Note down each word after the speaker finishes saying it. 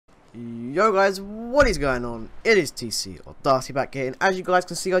Yo guys, what is going on? It is TC or Darcy back here, and as you guys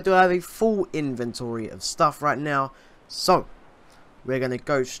can see, I do have a full inventory of stuff right now. So we're gonna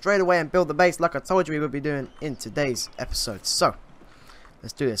go straight away and build the base like I told you we would be doing in today's episode. So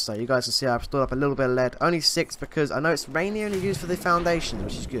let's do this. So you guys can see I've stored up a little bit of lead, only 6 because I know it's mainly only used for the foundation,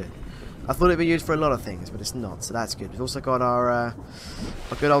 which is good. I thought it'd be used for a lot of things, but it's not, so that's good. We've also got our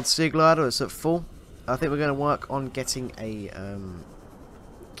good old sea glider that's at full. I think we're gonna work on getting a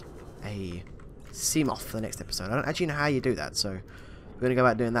sea moth for the next episode. I don't actually know how you do that, so we're going to go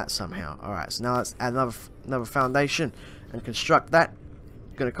about doing that somehow. Alright, so now let's add another foundation and construct that.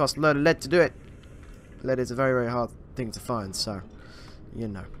 It's going to cost a load of lead to do it. Lead is a very, very hard thing to find, so, you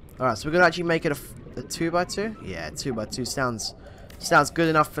know. Alright, so we're going to actually make it a 2x2? Yeah, 2x2 sounds good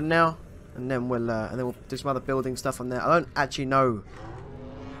enough for now. And then we'll do some other building stuff on there. I don't actually know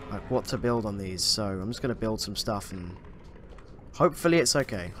like what to build on these, so I'm just going to build some stuff and hopefully it's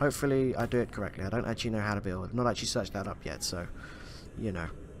okay. Hopefully I do it correctly. I don't actually know how to build. I've not actually searched that up yet, so, you know.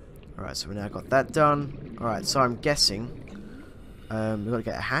 Alright, so we now got that done. Alright, so I'm guessing we've got to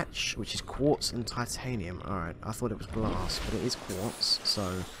get a hatch, which is quartz and titanium. Alright, I thought it was glass, but it is quartz,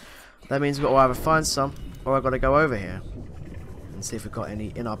 so that means we've got to either find some, or I've got to go over here and see if we've got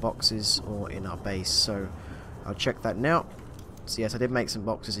any in our boxes or in our base. So I'll check that now. So yes, I did make some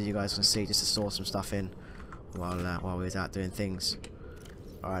boxes, as you guys can see, just to store some stuff in while we was out doing things.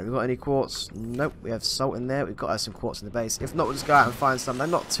 Alright, we got any quartz? Nope, we have salt in there. We've got some quartz in the base. If not, we'll just go out and find some. They're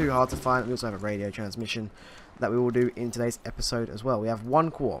not too hard to find. We also have a radio transmission that we will do in today's episode as well. We have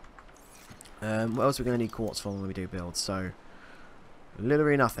 1 quartz. What else are we going to need quartz for when we do build? So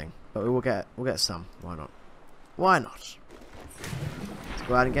literally nothing, but we'll get some. Why not? Why not? Let's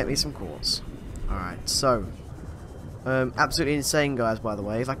go out and get me some quartz. Alright, so absolutely insane, guys, by the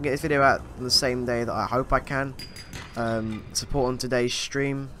way. If I can get this video out on the same day that I hope I can, support on today's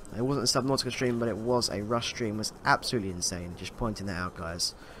stream. It wasn't a Subnautica stream, but it was a Rush stream. It was absolutely insane. Just pointing that out,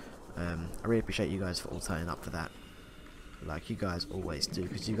 guys. I really appreciate you guys for all turning up for that. Like you guys always do,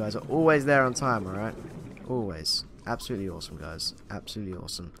 because you guys are always there on time, alright? Always. Absolutely awesome, guys. Absolutely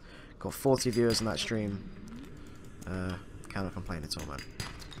awesome. Got 40 viewers on that stream. Cannot complain at all, man.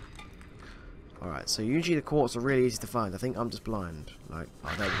 Alright, so usually the quartz are really easy to find. I think I'm just blind. Like,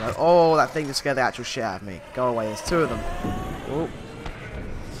 oh, there we go. Oh, that thing just scared the actual shit out of me. Go away, there's 2 of them. Oh.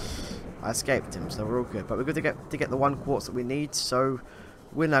 I escaped him, so we're all good. But we're good to get the 1 quartz that we need, so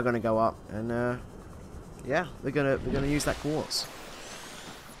we're now gonna go up and yeah, we're gonna use that quartz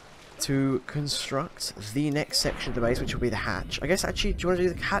to construct the next section of the base, which will be the hatch. I guess actually, do you want to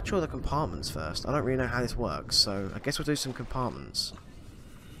do the hatch or the compartments first? I don't really know how this works, so I guess we'll do some compartments.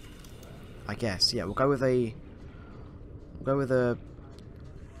 I guess, yeah, we'll go with a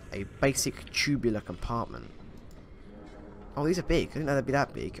basic tubular compartment. Oh, these are big. I didn't know they'd be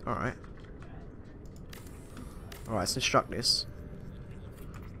that big. Alright. Alright, let's construct this.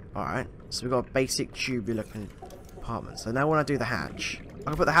 Alright, so we've got a basic tubular compartment. So now when I do the hatch, I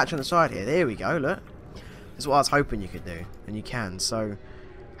can put the hatch on the side here. There we go, look. This is what I was hoping you could do. And you can, so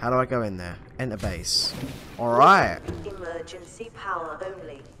how do I go in there? Enter base. Alright. Emergency power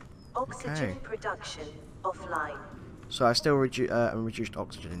only. Oxygen production offline. So I still reduced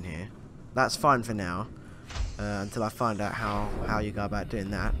oxygen in here. That's fine for now, until I find out how you go about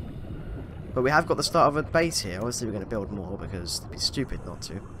doing that. But we have got the start of a base here. Obviously we're going to build more because it'd be stupid not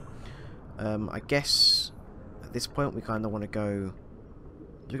to. I guess at this point we kind of want to go.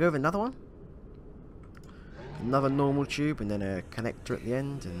 Do we go with another one? Another normal tube and then a connector at the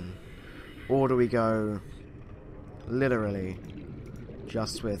end, or do we go literally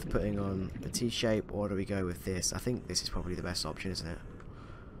just with putting on a T-shape, or do we go with this? I think this is probably the best option, isn't it?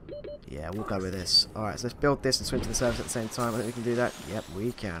 Yeah, we'll go with this. Alright, so let's build this and swim to the surface at the same time. I think we can do that. Yep,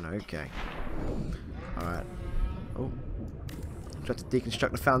 we can. Okay. Alright. Oh. Try to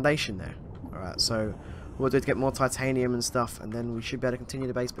deconstruct the foundation there. Alright, so what we'll do is get more titanium and stuff, and then we should be able to continue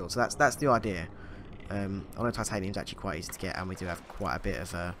the base build. So that's the idea. I know titanium's actually quite easy to get, and we do have quite a bit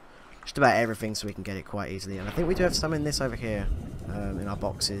of just about everything, so we can get it quite easily. And I think we do have some in this over here, in our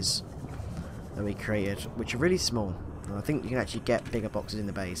boxes that we created, which are really small. And I think you can actually get bigger boxes in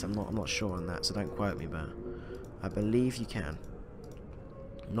the base. I'm not sure on that, so don't quote me, but I believe you can.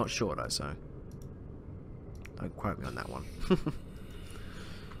 I'm not sure though, so don't quote me on that one.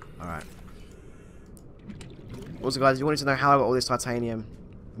 Alright. Also guys, if you wanted to know how I got all this titanium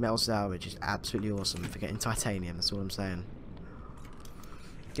metal salvage, is absolutely awesome for getting titanium, that's all I'm saying.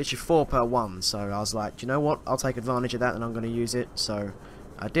 Gets you 4 per 1, so I was like, do you know what, I'll take advantage of that and I'm going to use it, so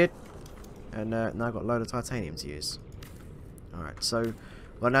I did, and now I've got a load of titanium to use. Alright, so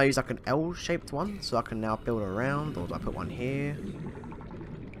I'll now use like an L-shaped one, so I can now build around, or do I put one here?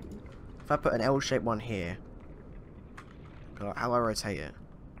 if I put an L-shaped one here, how do I rotate it?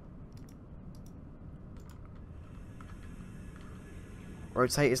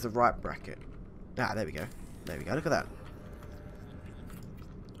 Rotate is the right bracket. Ah, there we go. There we go. Look at that.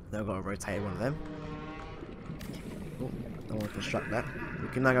 Now I've got to rotate one of them. Oh, don't want to construct that. We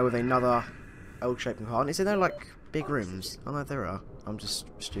can now go with another L-shaped compartment. Is there no, like, big rooms? Oh, no, there are. I'm just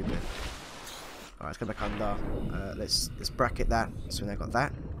stupid. Alright, let's go back under. Let's bracket that. So we've now got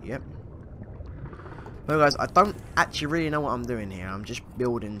that. Yep. Well, guys, I don't actually really know what I'm doing here. I'm just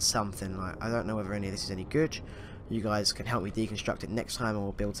building something. Like, I don't know whether any of this is any good. You guys can help me deconstruct it next time,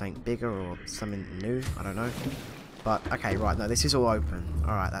 or build something bigger or something new. I don't know. But, okay, right, no, this is all open.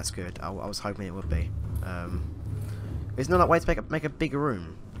 Alright, that's good. I was hoping it would be. Is there no like, way to make a bigger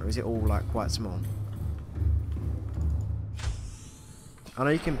room? Or is it all, like, quite small? I know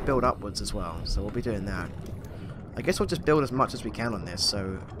you can build upwards as well, so we'll be doing that. I guess we'll just build as much as we can on this,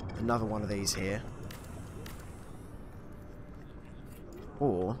 so another one of these here.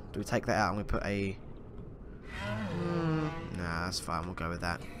 Or, do we take that out and we put a... nah, that's fine, we'll go with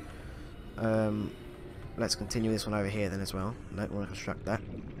that. Let's continue this one over here then as well. Don't want to construct that.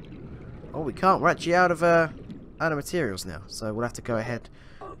 Oh, we can't. We're actually out of materials now, so we'll have to go ahead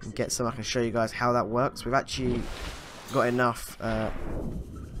and get some. I can show you guys how that works. We've actually got enough.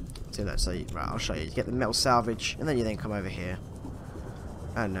 Do that. So right, I'll show you. You get the metal salvage, and then you then come over here,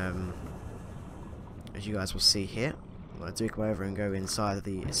 and as you guys will see here, when I do come over and go inside of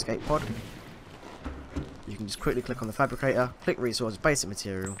the escape pod, you can just quickly click on the fabricator, click resources, basic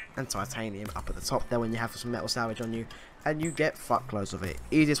material, and titanium up at the top there when you have some metal salvage on you, and you get fuckloads of it.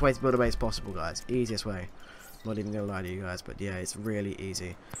 Easiest way to build a base possible, guys. Easiest way. Not even gonna lie to you guys, but yeah, it's really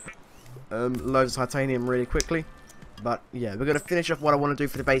easy. Loads of titanium really quickly. But yeah, we're gonna finish off what I want to do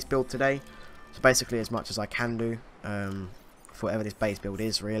for the base build today. So basically as much as I can do for whatever this base build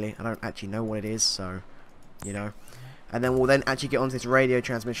is, really. I don't actually know what it is, so you know. And then we'll then actually get onto this radio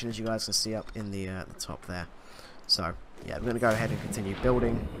transmission, as you guys can see up in the top there. So yeah, we're gonna go ahead and continue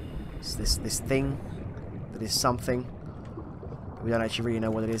building this thing that is something. We don't actually really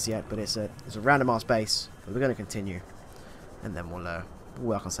know what it is yet, but it's a random ass base. But we're gonna continue, and then we'll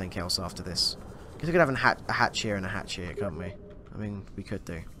work on something else after this. Because we could have a hatch here and a hatch here, can't we? I mean, we could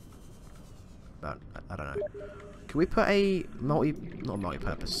do, but I don't know. Can we put a not a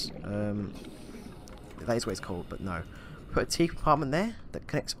multi-purpose? That is what it's called, but no. Put a T compartment there that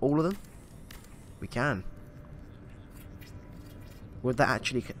connects all of them. We can. Would that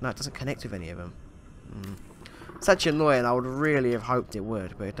actually... no, it doesn't connect with any of them. It's actually annoying. I would really have hoped it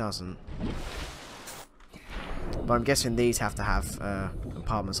would, but it doesn't. But I'm guessing these have to have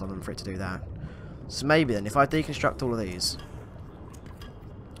compartments on them for it to do that. So maybe then, if I deconstruct all of these...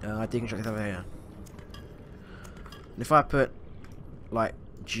 I deconstruct it over here. And if I put, like,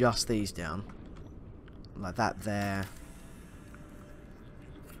 just these down... like that there,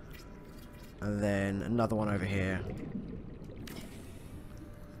 and then another one over here,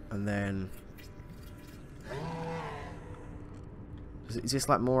 and then is this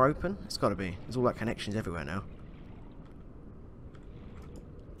like more open? It's got to be. There's all like connections everywhere now.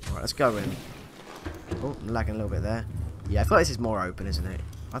 Alright, let's go in. Oh, I'm lagging a little bit there. Yeah, I feel like this is more open, isn't it?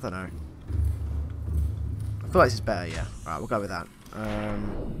 I don't know. I feel like this is better, yeah. Alright, we'll go with that.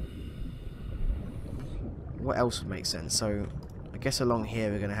 What else would make sense? So, I guess along here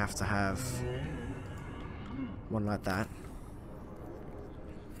we're going to have one like that.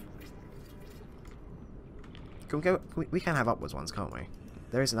 Can we go? We can have upwards ones, can't we?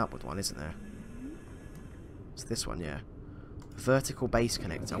 There is an upward one, isn't there? It's this one, yeah. Vertical base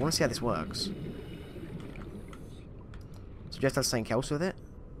connector. I want to see how this works. So do you have to have something else with it?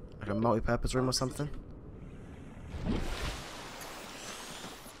 Like a multi-purpose room or something?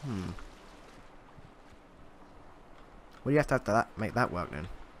 Well, you have to make that work then.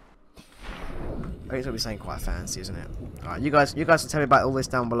 I think it's gonna be something quite fancy, isn't it? Alright, you guys can tell me about all this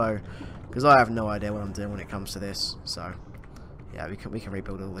down below, because I have no idea what I'm doing when it comes to this. So, yeah, we can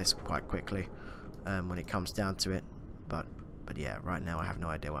rebuild all this quite quickly when it comes down to it. But yeah, right now I have no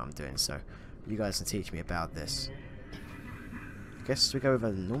idea what I'm doing. So, you guys can teach me about this. I guess we go with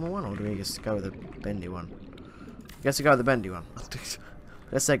a normal one, or do we just go with a bendy one? I guess we go with the bendy one.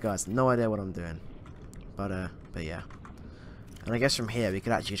 Let's say, guys, no idea what I'm doing. But yeah. And I guess from here we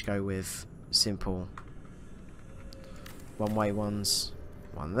could actually just go with simple one-way ones.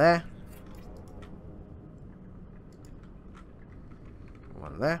 One there.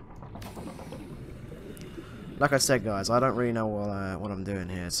 One there. Like I said, guys, I don't really know what I'm doing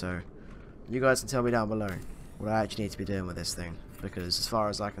here, so you guys can tell me down below what I actually need to be doing with this thing. Because as far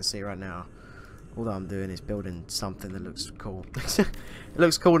as I can see right now, All that I'm doing is building something that looks cool. It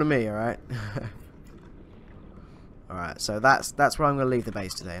looks cool to me, alright? Alright, so that's where I'm going to leave the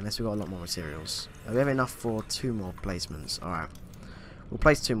base today, unless we've got a lot more materials. We have enough for 2 more placements. Alright. We'll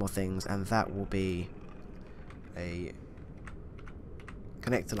place 2 more things, and that will be a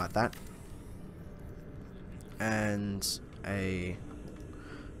connector like that. And a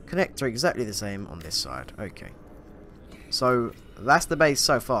connector exactly the same on this side. Okay. So, that's the base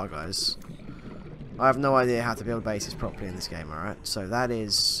so far, guys. I have no idea how to build bases properly in this game, alright? So that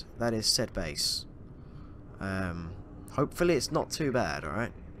is said base. Hopefully it's not too bad,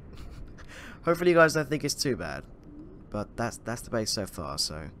 alright? Hopefully you guys don't think it's too bad. But that's the base so far,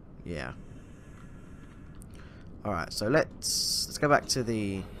 so yeah. Alright, so let's go back to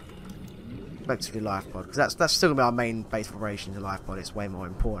the life pod, because that's still our main base of operations. The life pod is way more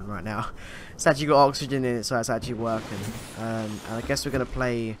important right now. It's actually got oxygen in it, so it's actually working. And I guess we're gonna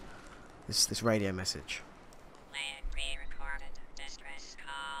play this radio message.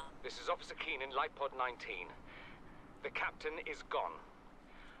 This is Officer Keane in Light Pod 19. The captain is gone.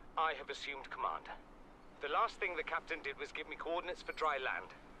 I have assumed command. The last thing the captain did was give me coordinates for dry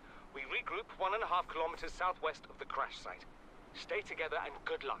land. We regroup 1.5 kilometers southwest of the crash site. Stay together and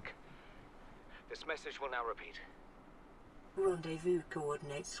good luck. This message will now repeat. Rendezvous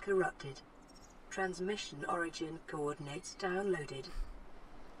coordinates corrupted. Transmission origin coordinates downloaded.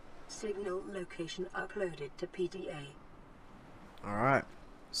 Signal location uploaded to PDA. Alright,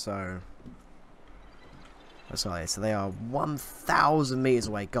 so they are 1,000 meters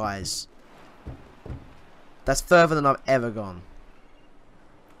away, guys. That's further than I've ever gone.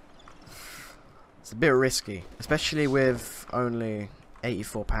 It's a bit risky, especially with only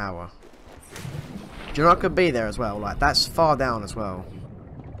 84 power. Do you know I could be there as well? Like, that's far down as well.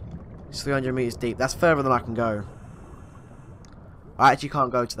 It's 300 meters deep. That's further than I can go. I actually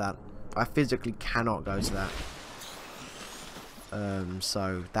can't go to that. I physically cannot go to that.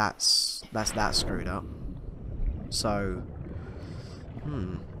 So that's that screwed up. So,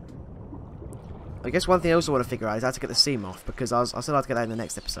 I guess one thing I also want to figure out is how to get the sea moth, because I said I'd get that in the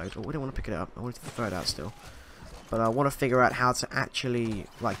next episode. But we didn't want to pick it up. I wanted to throw it out still. But I want to figure out how to actually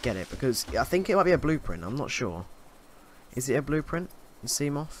like get it, because I think it might be a blueprint. I'm not sure. Is it a blueprint? The sea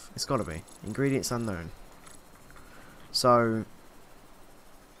moth? It's got to be. Ingredients unknown. So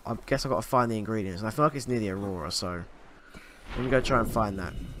I guess I've got to find the ingredients, and I feel like it's near the Aurora, so I'm going to go try and find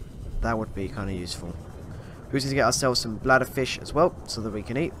that. That would be kind of useful. We need to get ourselves some bladder fish as well, so that we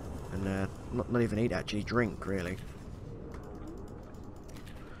can eat. And not even eat, actually, drink, really.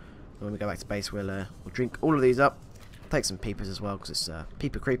 When we go back to base, we'll drink all of these up. Take some peepers as well, because it's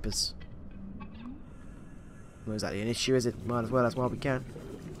peeper creepers. Not exactly an issue, is it? Might as well, that's why we can.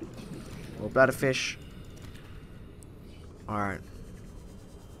 More bladder fish. Alright.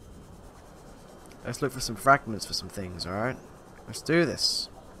 Let's look for some fragments for some things, alright? Let's do this.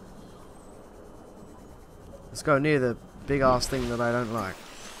 Let's go near the big ass thing that I don't like.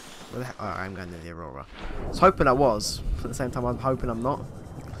 Oh, I'm going near the Aurora. I was hoping I was, but at the same time I'm hoping I'm not.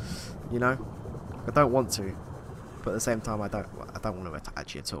 You know? I don't want to. But at the same time I don't want to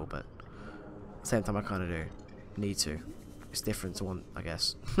actually at all, but at the same time I kinda do. Need to. It's different to want, I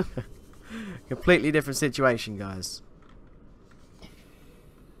guess. Completely different situation, guys.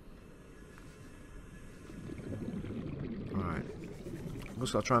 Alright. I've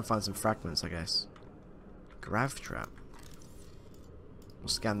also got to try and find some fragments, I guess. Grav trap. We'll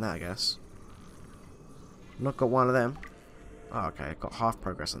scan that, I guess. Not got one of them. Oh, okay. Got half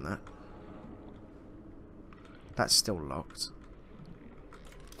progress on that. That's still locked.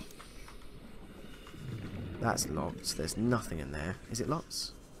 That's locked. There's nothing in there. Is it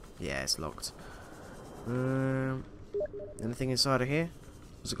locked? Yeah, it's locked. Anything inside of here?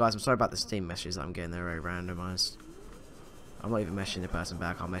 Also, guys, I'm sorry about the Steam messages that I'm getting. They're very randomized. I'm not even messaging the person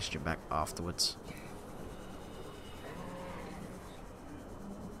back. I'll message him back afterwards.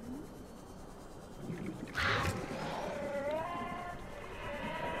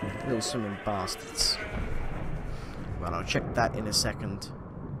 Little swimming bastards. Well, I'll check that in a second.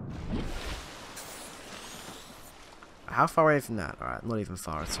 How far away from that? Alright, not even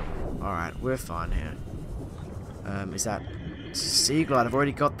far at all. Alright, we're fine here. Is that sea glide? I've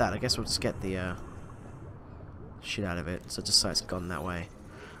already got that. I guess we'll just get the shit out of it. So just so it's gone that way.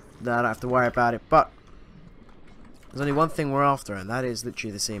 No, I don't have to worry about it. But there's only one thing we're after, and that is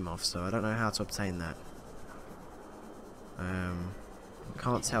literally the sea moth. So I don't know how to obtain that. I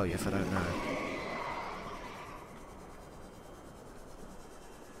can't tell you if I don't know.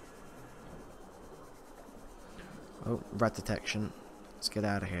 Oh, rat detection. Let's get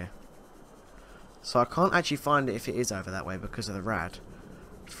out of here. So I can't actually find it if it is over that way because of the rad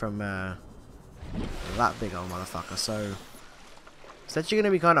from That big old motherfucker. So it's actually going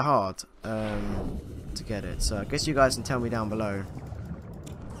to be kind of hard to get it. So I guess you guys can tell me down below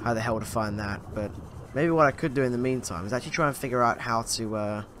how the hell to find that. But maybe what I could do in the meantime is actually try and figure out how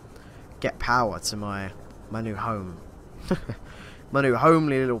to get power to my new home. My new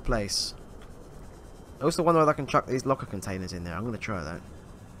homely little place. I also wonder whether I can chuck these locker containers in there. I'm going to try that.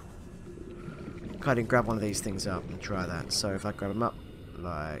 I didn't grab one of these things up and try that. So if I grab them up,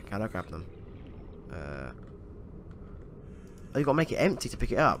 like, how do I grab them? Oh, you got to make it empty to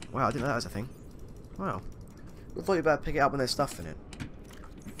pick it up. Wow, I didn't know that was a thing. Wow. I thought you better pick it up when there's stuff in it.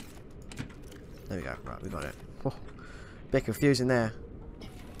 There we go. Right, we got it. Oh, bit confusing there.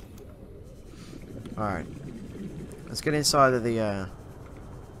 Alright. Let's get inside of the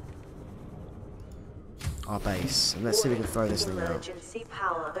our base and let's see if we can throw this thing out. Emergency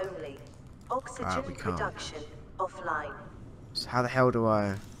power only. Oxygen we can't. production offline. So how the hell do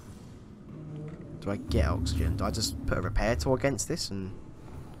I get oxygen? Do I just put a repair tool against this and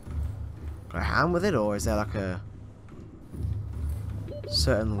go ham with it, or is there like a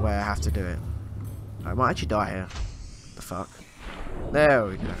certain way I have to do it? I might actually die here. The fuck? There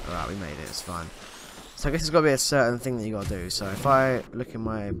we go. Alright, we made it. It's fine. So I guess there's got to be a certain thing that you got to do. So if I look in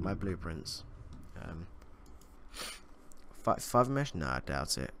my blueprints, five mesh? No, I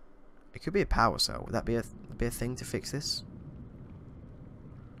doubt it. It could be a power cell. Would that be a thing to fix this?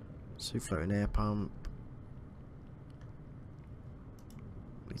 So floating air pump.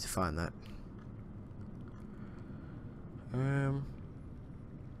 Need to find that.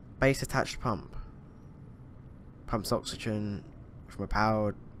 Base attached pump. Pumps oxygen from a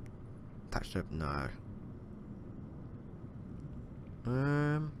powered attached to no.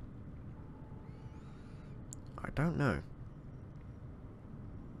 I don't know.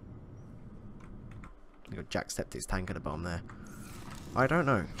 You got Jackseptice's tank at the bottom there. I don't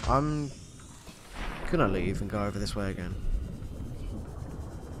know. I'm gonna leave and go over this way again.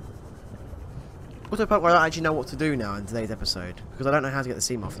 Also, a point where I don't actually know what to do now in today's episode because I don't know how to get the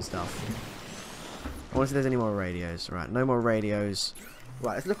sea moth and stuff. I want to see if there's any more radios. Right, no more radios.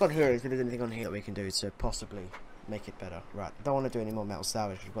 Right, let's look on here if there's anything on here that we can do to possibly make it better. Right, don't want to do any more metal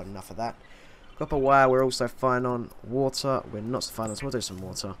salvage. We've got enough of that. Copper wire. We're also fine on. Water. We're not so fine on. So we'll do some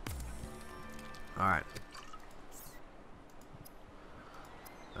water. All right.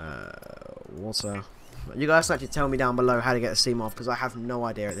 Water. You guys can actually tell me down below how to get a sea moth because I have no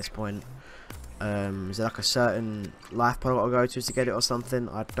idea at this point. Is there like a certain life pod I've got to go to get it or something?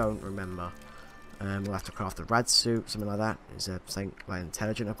 I don't remember. We'll have to craft a rad suit, something like that. Is there something like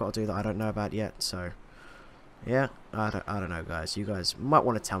intelligent I've got to do that I don't know about yet? So, yeah, I don't know, guys. You guys might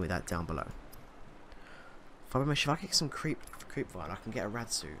want to tell me that down below. If I get some creep vine, I can get a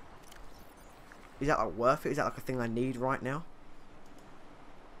rad suit. Is that like worth it? Is that like a thing I need right now?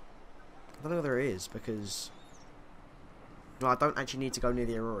 I don't know whether it is because well, I don't actually need to go near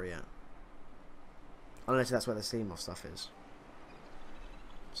the Aurora yet. Unless that's where the sea moth stuff is.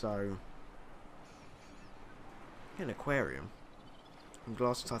 So, get an aquarium and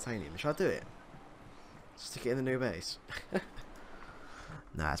glass and titanium. Should I do it? Stick it in the new base?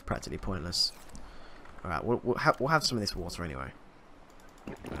 Nah, it's practically pointless. Alright, we'll have some of this water anyway.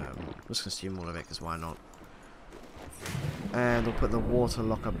 Just consume all of it because why not? And we'll put the water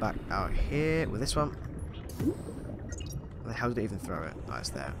locker back out here with this one. Where the hell did it even throw it? Oh, it's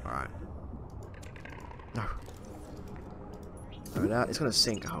there. Alright. No. Throw it out. It's going to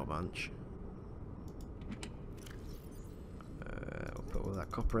sink a whole bunch. We'll put all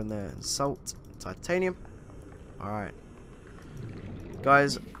that copper in there and salt, titanium. Alright.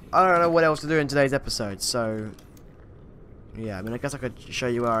 Guys, I don't know what else to do in today's episode, so yeah, I mean I guess I could show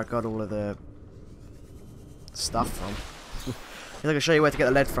you where I got all of the stuff from. I can show you where to get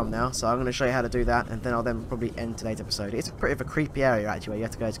the lead from now, so I'm going to show you how to do that, and then I'll then probably end today's episode. It's a pretty of a creepy area actually where you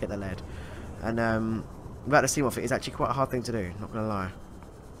have to go to get the lead. And without the sea moth, it's actually quite a hard thing to do, not going to lie.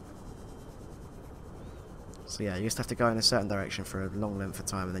 So yeah, you just have to go in a certain direction for a long length of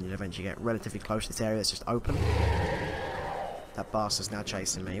time, and then you'll eventually get relatively close to this area that's just open. That bastard's now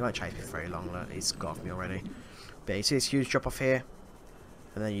chasing me. He won't chase me for very long, look, he's got off me already. But you see this huge drop off here,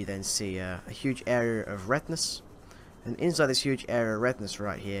 and then you then see a huge area of redness. And inside this huge area of redness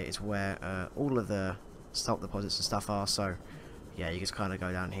right here is where all of the salt deposits and stuff are. So yeah, you just kind of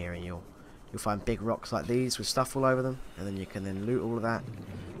go down here and you'll find big rocks like these with stuff all over them, and then you can then loot all of that,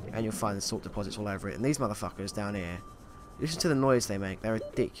 and you'll find the salt deposits all over it. And these motherfuckers down here, listen to the noise they make, they're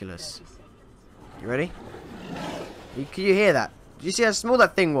ridiculous. You ready? Can you hear that? Did you see how small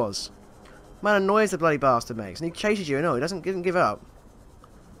that thing was? Man, of noise the bloody bastard makes, and he chases you and all, he doesn't give up.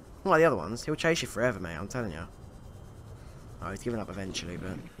 Not like the other ones, he'll chase you forever, mate, I'm telling you. Oh, he's giving up eventually,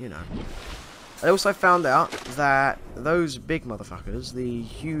 but, you know. I also found out that those big motherfuckers, the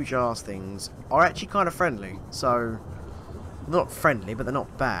huge ass things, are actually kind of friendly. So, not friendly, but they're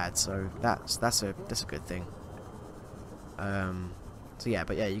not bad. So that's a good thing. So yeah,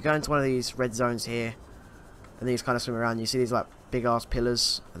 but yeah, you go into one of these red zones here, and then you just kind of swim around. You see these like big ass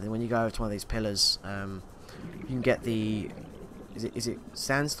pillars, and then when you go to one of these pillars, you can get the is it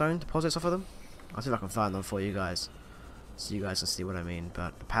sandstone deposits off of them? I'll see if I can find them for you guys, so you guys can see what I mean.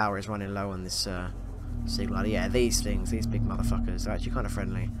 But the power is running low on this sea glider. Yeah, these things, these big motherfuckers, are actually kind of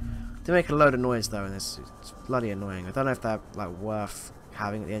friendly. They make a load of noise though, and it's bloody annoying. I don't know if they're like worth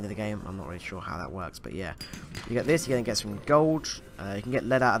having at the end of the game. I'm not really sure how that works, but yeah, you get this. You're gonna get some gold. You can get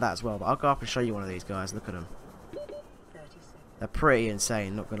lead out of that as well. But I'll go up and show you one of these guys. Look at them. They're pretty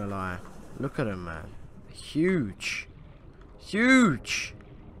insane. Not gonna lie. Look at them, man. Huge, huge,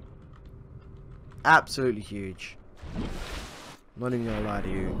 absolutely huge. Not even gonna lie to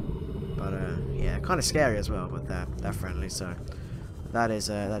you, but yeah, kind of scary as well. But they're friendly, so that is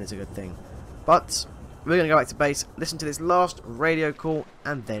a good thing. But we're going to go back to base, listen to this last radio call,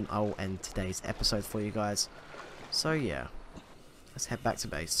 and then I'll end today's episode for you guys. So yeah, let's head back to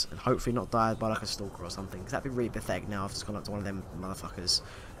base, and hopefully not die by like a stalker or something, because that'd be really pathetic now. I've just gone up to one of them motherfuckers.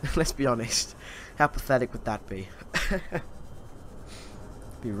 Let's be honest, how pathetic would that be?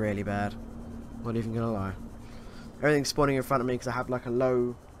 Be really bad. Not even going to lie. Everything's spawning in front of me because I have like a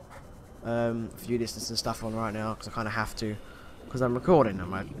low view distance and stuff on right now, because I kind of have to. Because I'm recording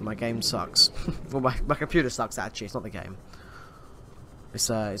and my game sucks. Well, my computer sucks actually, it's not the game. It's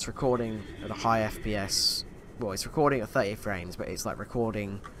recording at a high FPS. Well, it's recording at 30 frames, but it's like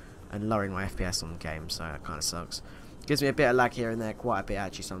recording and lowering my FPS on the game, so that kind of sucks. Gives me a bit of lag here and there, quite a bit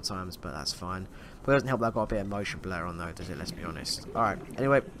actually sometimes, but that's fine. But it doesn't help that I've got a bit of motion blur on though, does it? Let's be honest. Alright,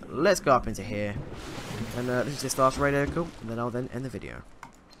 anyway, let's go up into here. And this is this last radio call, and then I'll end the video.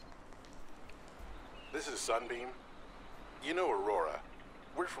 This is Sunbeam. You know Aurora.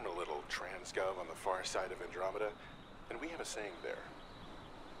 We're from a little transgov on the far side of Andromeda, and we have a saying there.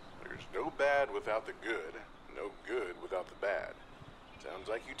 There's no bad without the good, no good without the bad. Sounds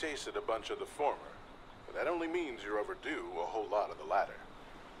like you tasted a bunch of the former, but that only means you're overdue a whole lot of the latter.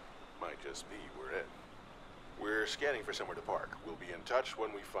 Might just be we're it. We're scanning for somewhere to park. We'll be in touch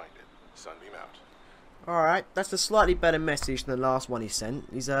when we find it. Sunbeam out. Alright, that's a slightly better message than the last one he sent.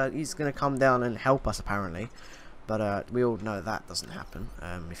 He's going to come down and help us apparently. But we all know that doesn't happen.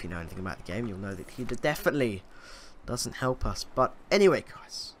 If you know anything about the game, you'll know that he definitely doesn't help us. But anyway,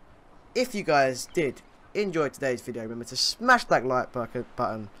 guys, if you guys did enjoy today's video, remember to smash that like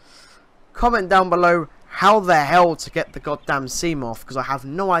button. Comment down below how the hell to get the goddamn sea moth, because I have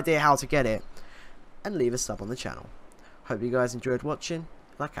no idea how to get it. And leave a sub on the channel. Hope you guys enjoyed watching,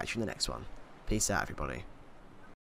 and I'll catch you in the next one. Peace out, everybody.